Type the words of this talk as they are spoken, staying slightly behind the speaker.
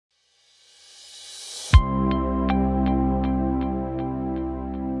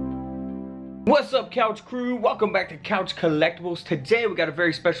What's up, Couch Crew? Welcome back to Couch Collectibles. Today we got a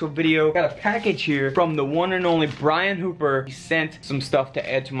very special video. Got a package here from the one and only Brian Hooper. He sent some stuff to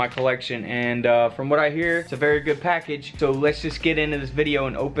add to my collection, and from what I hear, it's a very good package. So let's just get into this video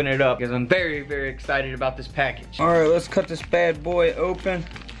and open it up, because I'm very, very excited about this package. Alright, let's cut this bad boy open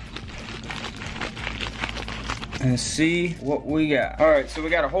and see what we got. Alright, so we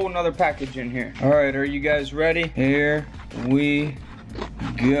got a whole nother package in here. Alright, are you guys ready? Here we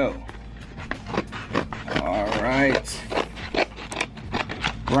go. Alright.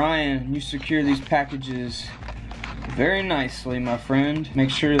 Brian, you secure these packages very nicely, my friend. Make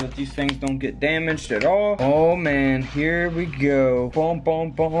sure that these things don't get damaged at all. Oh man, here we go. Boom,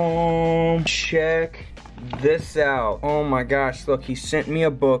 boom, boom. Check this out. Oh my gosh, look, he sent me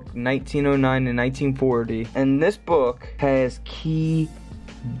a book, 1909 to 1940, and this book has key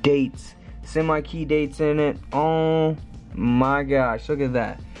dates, semi-key dates in it. Oh my gosh, look at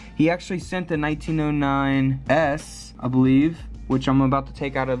that. He actually sent the 1909 S, I believe, which I'm about to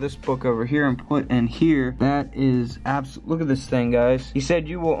take out of this book over here and put in here. That is absolute. Look at this thing, guys. He said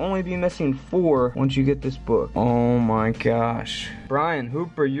you will only be missing 4 once you get this book. Oh my gosh. Brian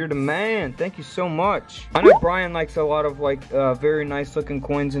Hooper, you're the man. Thank you so much. I know Brian likes a lot of like very nice looking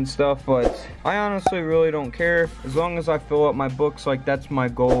coins and stuff, but I honestly really don't care. As long as I fill up my books, like that's my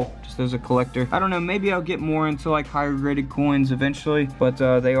goal, just as a collector. I don't know, maybe I'll get more into like higher graded coins eventually, but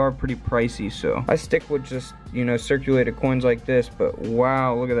they are pretty pricey, so I stick with just, you know, circulated coins like this. But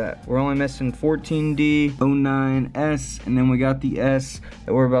wow, look at that. We're only missing 14D, 09S, and then we got the S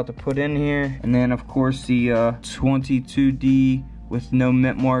that we're about to put in here, and then of course the 22D with no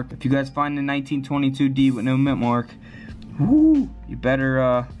mint mark. If you guys find the 1922D with no mint mark, woo, you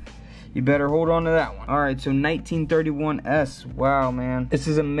better hold on to that one. All right, so 1931S. Wow, man, this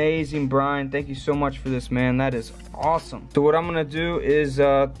is amazing, Brian. Thank you so much for this, man. That is awesome. So what I'm gonna do is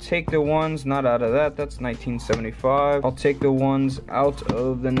take the ones not out of that. That's 1975. I'll take the ones out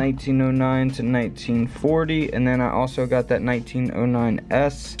of the 1909 to 1940, and then I also got that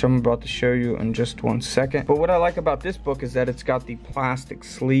 1909S, which I'm about to show you in just one second. But what I like about this book is that it's got the plastic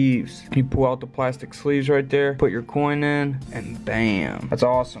sleeves. You pull out the plastic sleeves right there, put your coin in, and bam. That's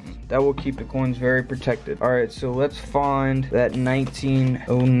awesome. That will keep the coins very protected. All right, so let's find that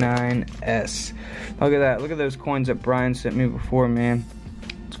 1909S. Look at that. Look at those coins that Brian sent me before, man.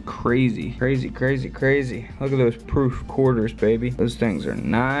 It's crazy. Crazy, crazy, crazy. Look at those proof quarters, baby. Those things are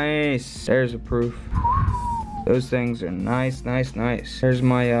nice. There's a proof. Those things are nice, nice, nice. There's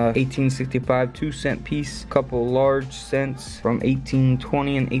my 1865 2-cent piece. Couple large cents from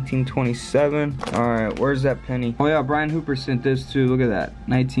 1820 and 1827. All right, where's that penny? Oh yeah, Brian Hooper sent this too. Look at that,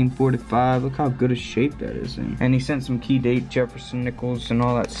 1945. Look how good a shape that is in. And he sent some key date, Jefferson Nichols and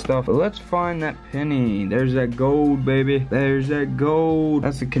all that stuff. But let's find that penny. There's that gold, baby. There's that gold.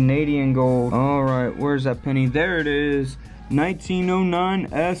 That's a Canadian gold. All right, where's that penny? There it is.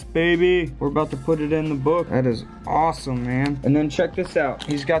 1909S, baby. We're about to put it in the book. That is awesome, man. And then check this out.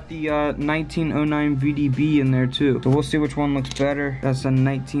 He's got the 1909 VDB in there too. So we'll see which one looks better. That's a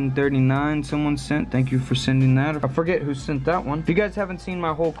 1939 someone sent. Thank you for sending that. I forget who sent that one. If you guys haven't seen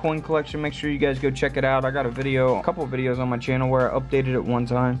my whole coin collection, make sure you guys go check it out. I got a couple of videos on my channel where I updated it one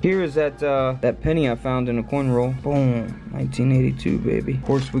time. Here is that that penny I found in a coin roll. Boom. 1982, baby. Of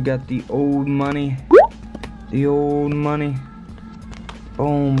course, we got the old money. The old money.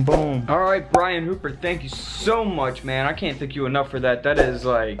 Boom, boom. All right, Brian Hooper, thank you so much, man. I can't thank you enough for that. That is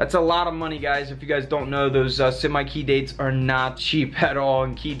like, that's a lot of money, guys. If you guys don't know, those semi-key dates are not cheap at all,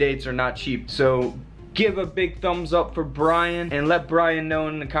 and key dates are not cheap. So give a big thumbs up for Brian, and let Brian know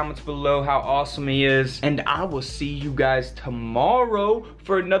in the comments below how awesome he is. And I will see you guys tomorrow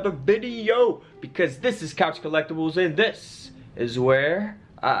for another video, because this is Couch Collectibles, and this is where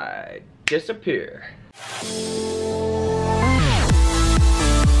I disappear.